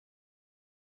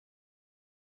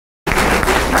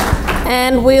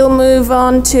And we'll move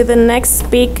on to the next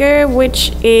speaker,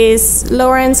 which is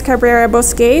Llorenç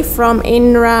Cabrera-Bosquet from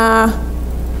INRA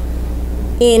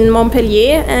in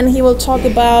Montpellier, and he will talk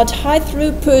about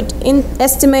high-throughput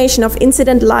estimation of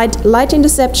incident light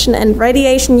interception and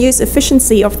radiation use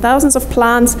efficiency of thousands of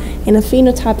plants in a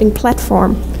phenotyping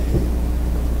platform.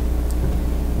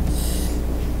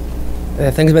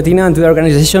 Thanks, Bettina, and to the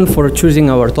organization for choosing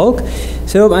our talk.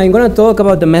 So I'm going to talk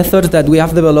about the methods that we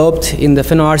have developed in the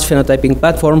PhenoArch phenotyping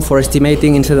platform for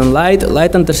estimating incident light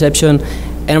interception,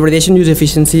 and radiation use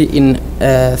efficiency in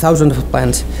thousands of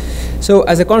plants. So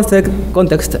as a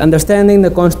context, understanding the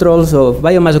controls of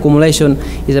biomass accumulation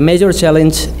is a major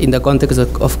challenge in the context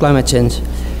of climate change.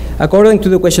 According to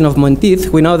the equation of Monteith,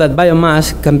 we know that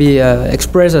biomass can be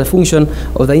expressed as a function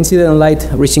of the incident light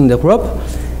reaching the crop,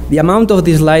 the amount of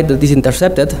this light that is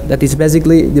intercepted, that is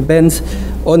basically depends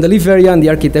on the leaf area and the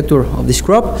architecture of this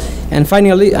crop, and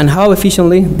finally, and how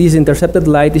efficiently this intercepted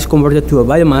light is converted to a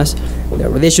biomass, the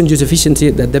radiation use efficiency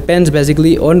that depends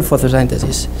basically on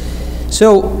photosynthesis.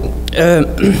 So,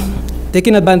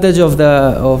 taking advantage of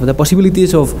the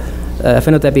possibilities of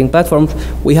phenotyping platforms,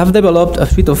 we have developed a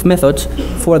suite of methods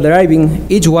for deriving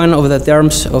each one of the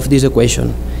terms of this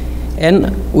equation.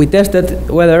 And we tested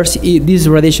whether these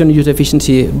radiation use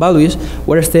efficiency values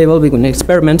were stable between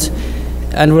experiments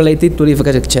and related to leaf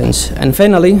gas exchange. And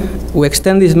finally, we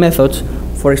extend these methods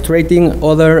for extracting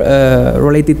other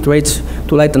related traits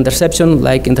to light interception,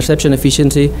 like interception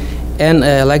efficiency, and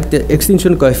like the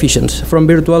extinction coefficients from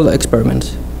virtual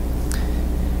experiments.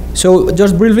 So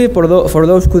just briefly, for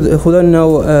those who don't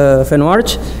know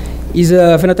PhenoArch, is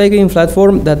a phenotyping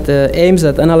platform that aims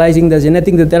at analyzing the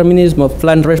genetic determinism of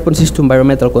plant responses to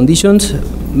environmental conditions,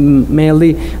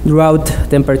 mainly drought,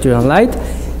 temperature, and light,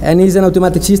 and is an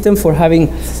automatic system for having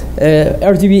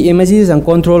RGB images and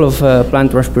control of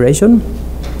plant respiration,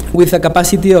 with a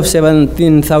capacity of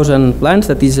 17,000 plants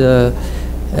that is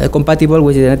compatible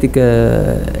with genetic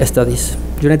studies,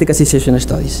 genetic association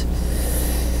studies.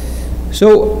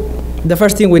 So the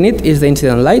first thing we need is the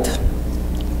incident light.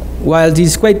 While this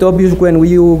is quite obvious when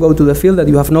you go to the field that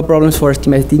you have no problems for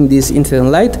estimating this incident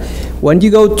light, when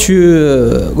you go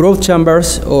to growth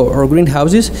chambers or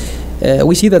greenhouses,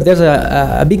 we see that there's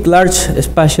a large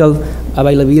spatial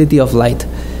availability of light,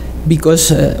 because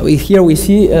here we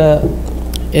see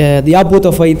the output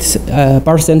of 8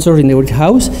 power sensors in the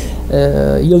greenhouse,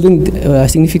 yielding a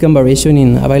significant variation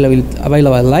in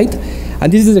available light.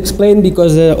 And this is explained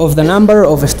because of the number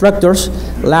of structures,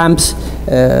 lamps,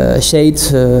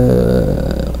 shades,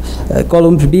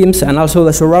 columns, beams, and also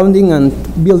the surrounding and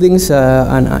buildings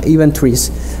and even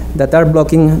trees that are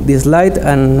blocking this light,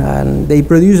 and they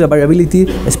produce a variability,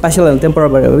 a spatial and temporal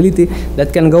variability,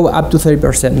 that can go up to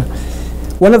 30%.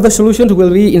 One of the solutions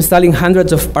will be installing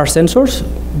hundreds of power sensors,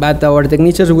 but our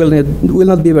technicians will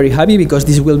not be very happy because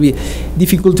this will be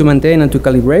difficult to maintain and to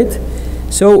calibrate.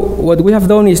 So what we have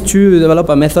done is to develop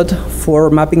a method for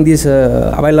mapping this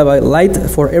available light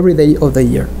for every day of the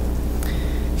year.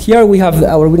 Here we have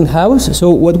our greenhouse.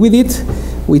 So what we did,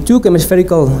 we took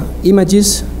hemispherical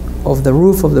images of the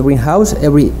roof of the greenhouse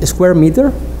every square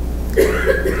meter,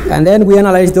 and then we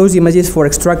analyzed those images for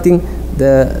extracting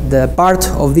the part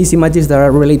of these images that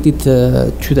are related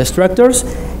to the structures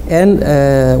and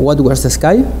what was the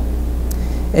sky.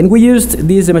 And we used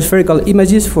these hemispherical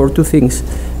images for two things.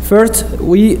 First,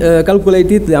 we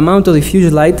calculated the amount of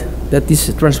diffuse light that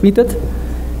is transmitted,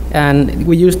 and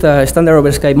we used a standard over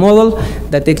sky model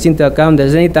that takes into account the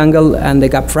zenith angle and the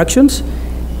gap fractions.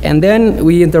 And then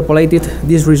we interpolated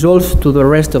these results to the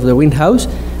rest of the greenhouse,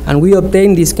 and we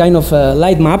obtained this kind of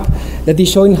light map that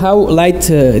is showing how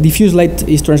diffuse light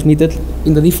is transmitted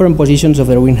in the different positions of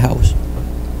the greenhouse.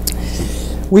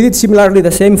 We did similarly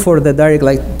the same for the direct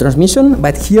light transmission,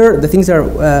 but here the things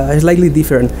are slightly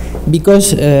different,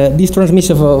 because this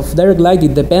transmission of direct light,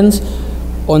 it depends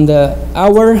on the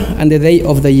hour and the day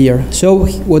of the year. So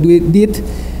what we did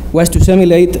was to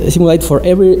simulate for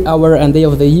every hour and day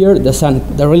of the year the sun,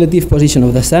 the relative position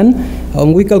of the sun,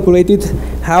 and we calculated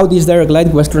how this direct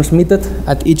light was transmitted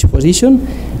at each position,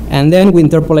 and then we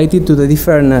interpolated to the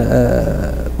different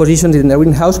positions in the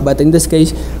greenhouse, but in this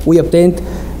case we obtained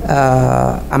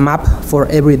a map for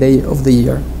every day of the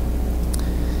year.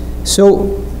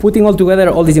 So putting all together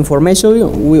all this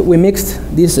information, we mixed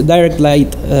these direct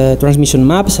light transmission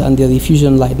maps and the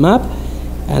diffusion light map,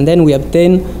 and then we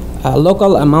obtained a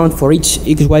local amount for each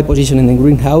XY position in the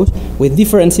greenhouse, with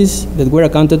differences that were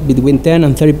accounted between 10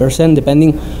 and 30%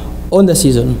 depending on the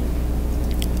season.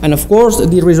 And of course,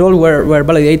 these results were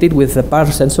validated with the power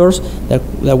sensors that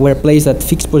were placed at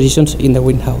fixed positions in the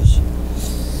greenhouse.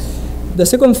 The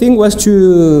second thing was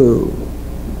to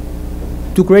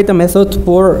to create a method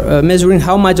for measuring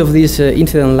how much of this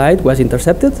incident light was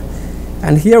intercepted.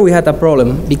 And here we had a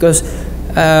problem, because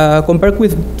compared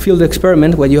with field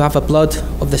experiment, where you have a plot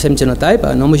of the same genotype,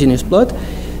 an homogeneous plot,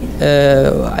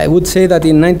 I would say that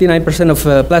in 99%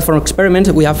 of platform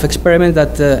experiments, we have experiments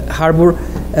that harbor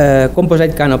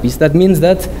composite canopies. That means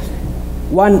that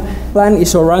one plan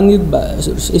is surrounded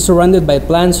by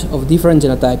plants of different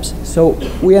genotypes. So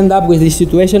we end up with this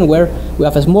situation where we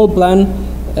have a small plan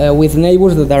with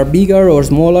neighbors that are bigger or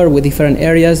smaller with different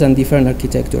areas and different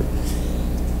architecture.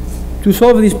 To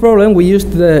solve this problem, we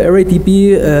used the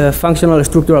RATP functional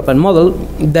structural plan model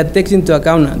that takes into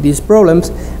account these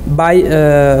problems by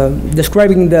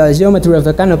describing the geometry of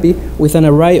the canopy with an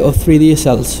array of 3D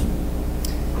cells,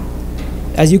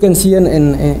 as you can see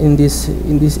in this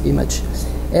image.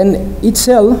 And each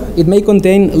cell, it may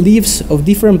contain leaves of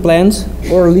different plants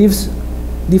or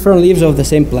different leaves of the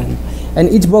same plant. And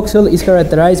each voxel is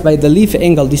characterized by the leaf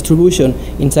angle distribution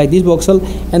inside this voxel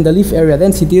and the leaf area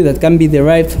density that can be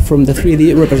derived from the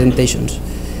 3D representations.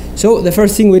 So the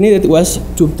first thing we needed was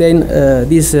to obtain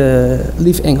these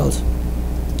leaf angles.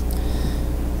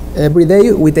 Every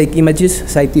day we take images,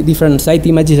 different site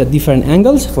images at different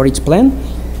angles for each plant.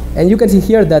 And you can see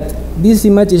here that this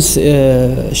image is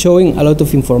showing a lot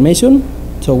of information.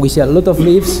 So we see a lot of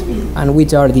leaves and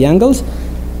which are the angles.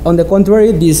 On the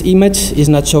contrary, this image is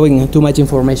not showing too much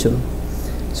information.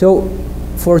 So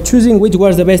for choosing which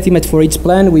was the best image for each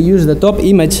plant, we use the top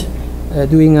image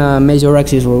doing a major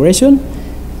axis regression.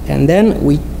 And then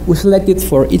we selected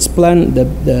for each plant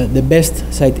the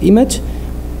best site image.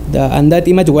 And that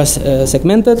image was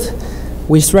segmented.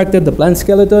 We extracted the plant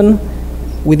skeleton.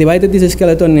 We divided this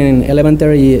skeleton in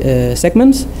elementary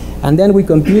segments. And then we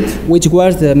compute which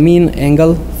was the mean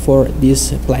angle for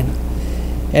this plant.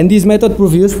 And this method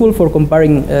proved useful for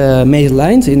comparing maze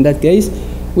lines. In that case,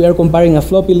 we are comparing a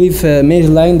floppy leaf maze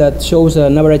line that shows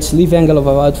an average leaf angle of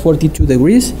about 42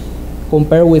 degrees,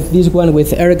 compared with this one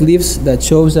with erect leaves that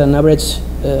shows an average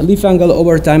leaf angle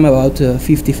over time about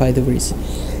 55 degrees.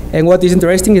 And what is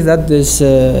interesting is that these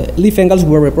leaf angles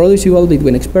were reproducible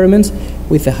between experiments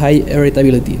with a high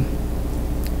heritability.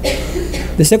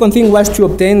 The second thing was to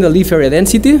obtain the leaf area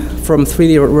density from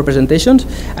 3D representations.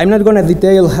 I'm not going to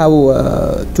detail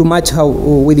too much how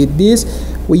we did this.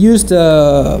 We used,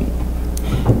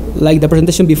 like the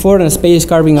presentation before, a space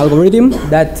carving algorithm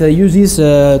that uses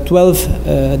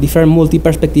 12 different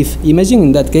multi-perspective imaging,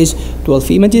 in that case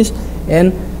 12 images,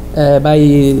 and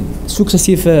by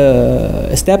successive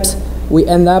steps we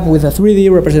end up with a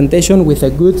 3D representation with a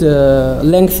good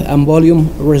length and volume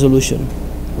resolution.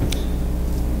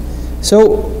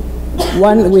 So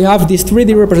we have this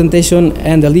 3D representation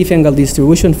and the leaf angle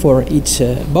distribution for each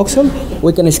voxel.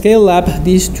 We can scale up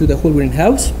this to the whole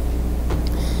greenhouse.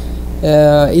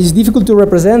 It's difficult to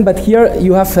represent, but here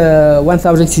you have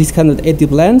 1,680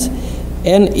 plants,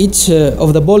 and each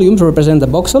of the volumes represent the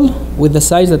voxel with the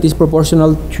size that is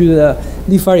proportional to the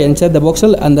leaf area inside the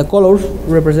voxel, and the colors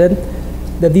represent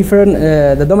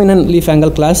the dominant leaf angle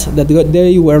class that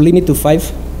they were limited to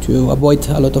 5 to avoid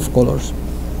a lot of colors.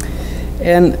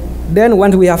 And then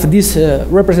once we have this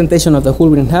representation of the whole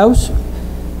greenhouse,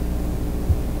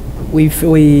 we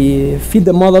feed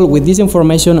the model with this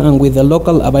information and with the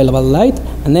local available light,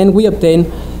 and then we obtain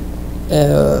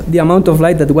the amount of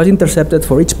light that was intercepted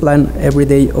for each plant every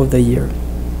day of the year.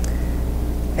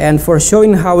 And for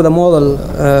showing how the model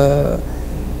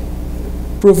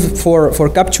proved for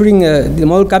capturing, the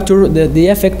model captured the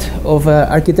effect of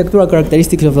architectural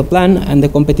characteristics of the plant and the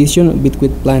competition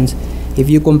between plants. If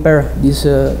you compare this,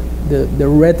 the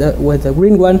red with the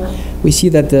green one, we see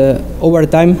that over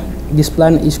time this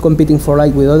plant is competing for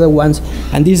light with other ones,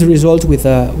 and this results with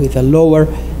a lower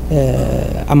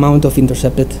amount of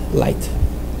intercepted light.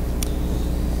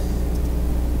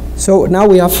 So now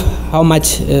we have how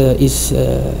much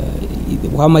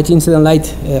incident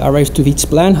light arrives to each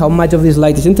plant, how much of this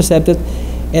light is intercepted,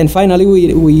 and finally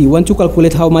we want to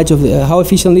calculate how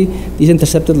efficiently this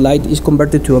intercepted light is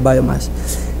converted to a biomass.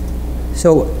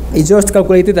 So it's just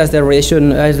calculated as the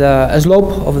relation, as a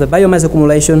slope of the biomass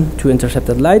accumulation to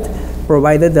intercepted light,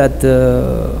 provided that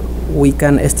we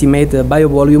can estimate the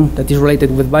biovolume that is related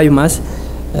with biomass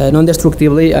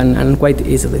non-destructively and quite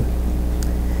easily.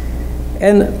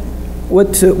 And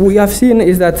what we have seen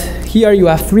is that here you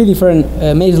have 3 different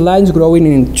maze lines growing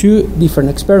in 2 different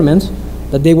experiments,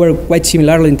 that they were quite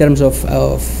similar in terms of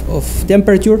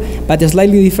temperature, but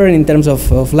slightly different in terms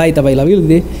of light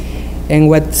availability. And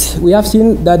what we have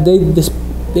seen that they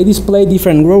display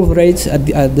different growth rates at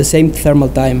the same thermal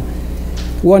time.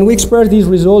 When we express these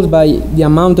results by the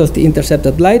amount of the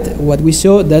intercepted light, what we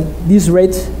saw that these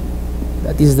rates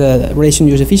that is the radiation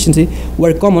use efficiency,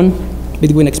 were common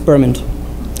between experiments.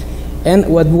 And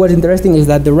what was interesting is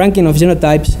that the ranking of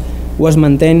genotypes was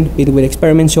maintained between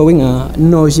experiments showing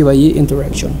no G/E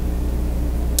interaction.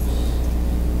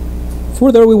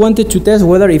 Further, we wanted to test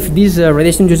whether if these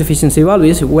radiation use efficiency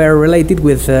values were related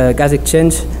with gas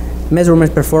exchange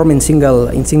measurements performed in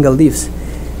single diffs.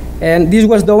 And this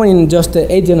was done in just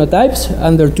 8 genotypes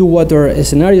under 2 water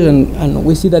scenarios, and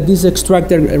we see that these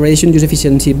extracted radiation use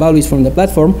efficiency values from the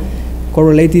platform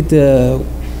correlated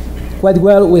quite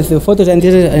well with the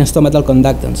photosynthesis and stomatal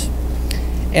conductance.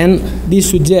 And this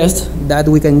suggests that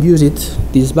we can use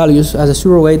these values as a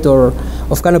surrogate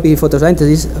of canopy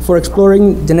photosynthesis for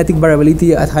exploring genetic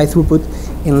variability at high throughput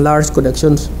in large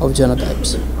collections of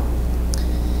genotypes.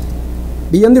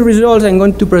 Beyond the results, I'm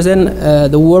going to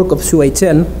present the work of Xu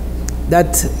Chen,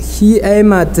 that he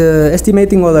aimed at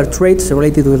estimating other traits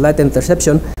related with light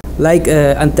interception, like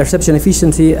interception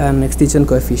efficiency and extinction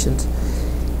coefficients.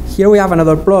 Here we have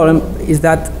another problem, is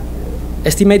that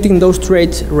estimating those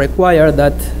traits require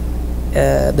that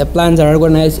the plants are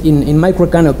organized in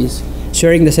microcanopies,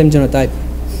 sharing the same genotype.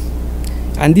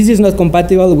 And this is not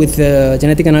compatible with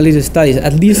genetic analysis studies,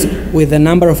 at least with the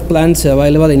number of plants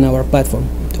available in our platform.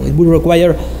 So it would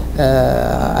require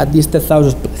at least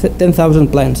 10,000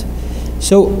 plants.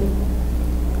 So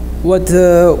what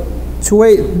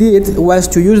Xu did was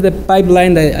to use the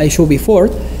pipeline that I showed before,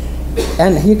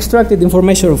 and he extracted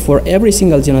information for every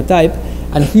single genotype,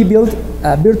 and he built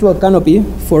a virtual canopy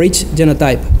for each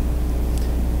genotype.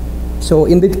 So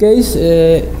in that case,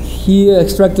 he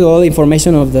extracted all the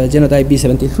information of the genotype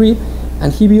B73,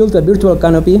 and he built a virtual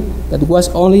canopy that was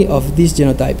only of this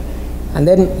genotype. And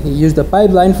then he used the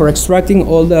pipeline for extracting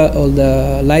all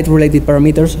the light-related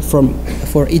parameters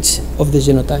for each of the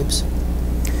genotypes.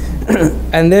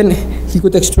 And then he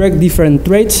could extract different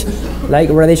traits like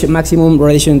maximum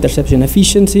radiation interception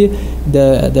efficiency,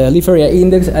 the leaf area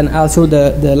index, and also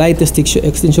the light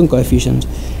extinction coefficient.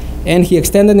 And he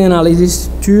extended the analysis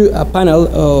to a panel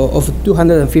of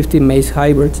 250 maize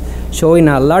hybrids, showing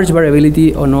a large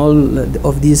variability on all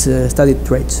of these studied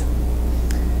traits.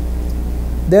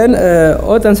 Then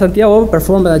Ott and Santiago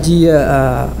performed a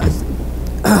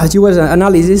GWAS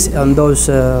analysis on those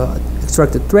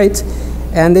extracted traits,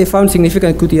 and they found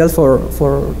significant QTL for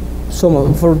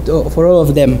all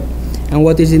of them. And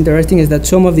what is interesting is that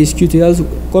some of these QTLs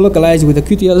co-localize with the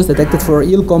QTLs detected for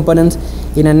yield components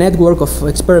in a network of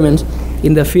experiments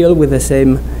in the field with the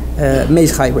same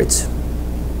maize hybrids.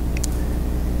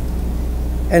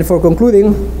 And for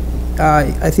concluding,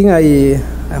 I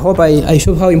hope I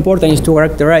showed how important it is to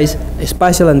characterize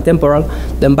spatial and temporal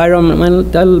the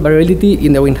environmental variability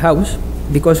in the greenhouse,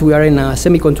 because we are in a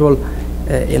semi-controlled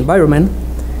environment.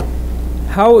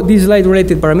 How these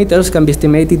light-related parameters can be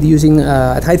estimated using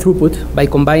at high throughput by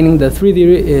combining the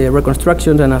 3D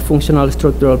reconstructions and a functional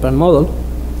structural plan model.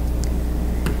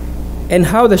 And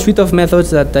how the suite of methods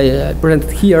that I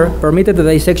presented here permitted the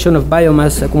dissection of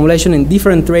biomass accumulation in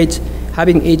different traits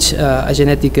having each a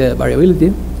genetic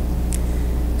variability.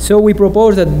 So we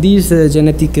propose that these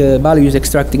genetic values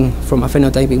extracting from a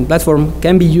phenotyping platform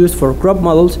can be used for crop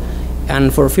models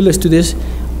and for field studies,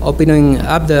 opening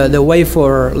up the way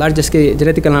for large-scale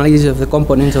genetic analysis of the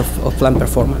components of plant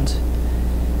performance.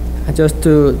 And just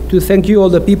to thank you, all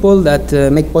the people that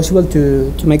make possible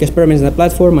to make experiments in the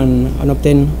platform and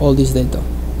obtain all this data.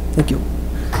 Thank you.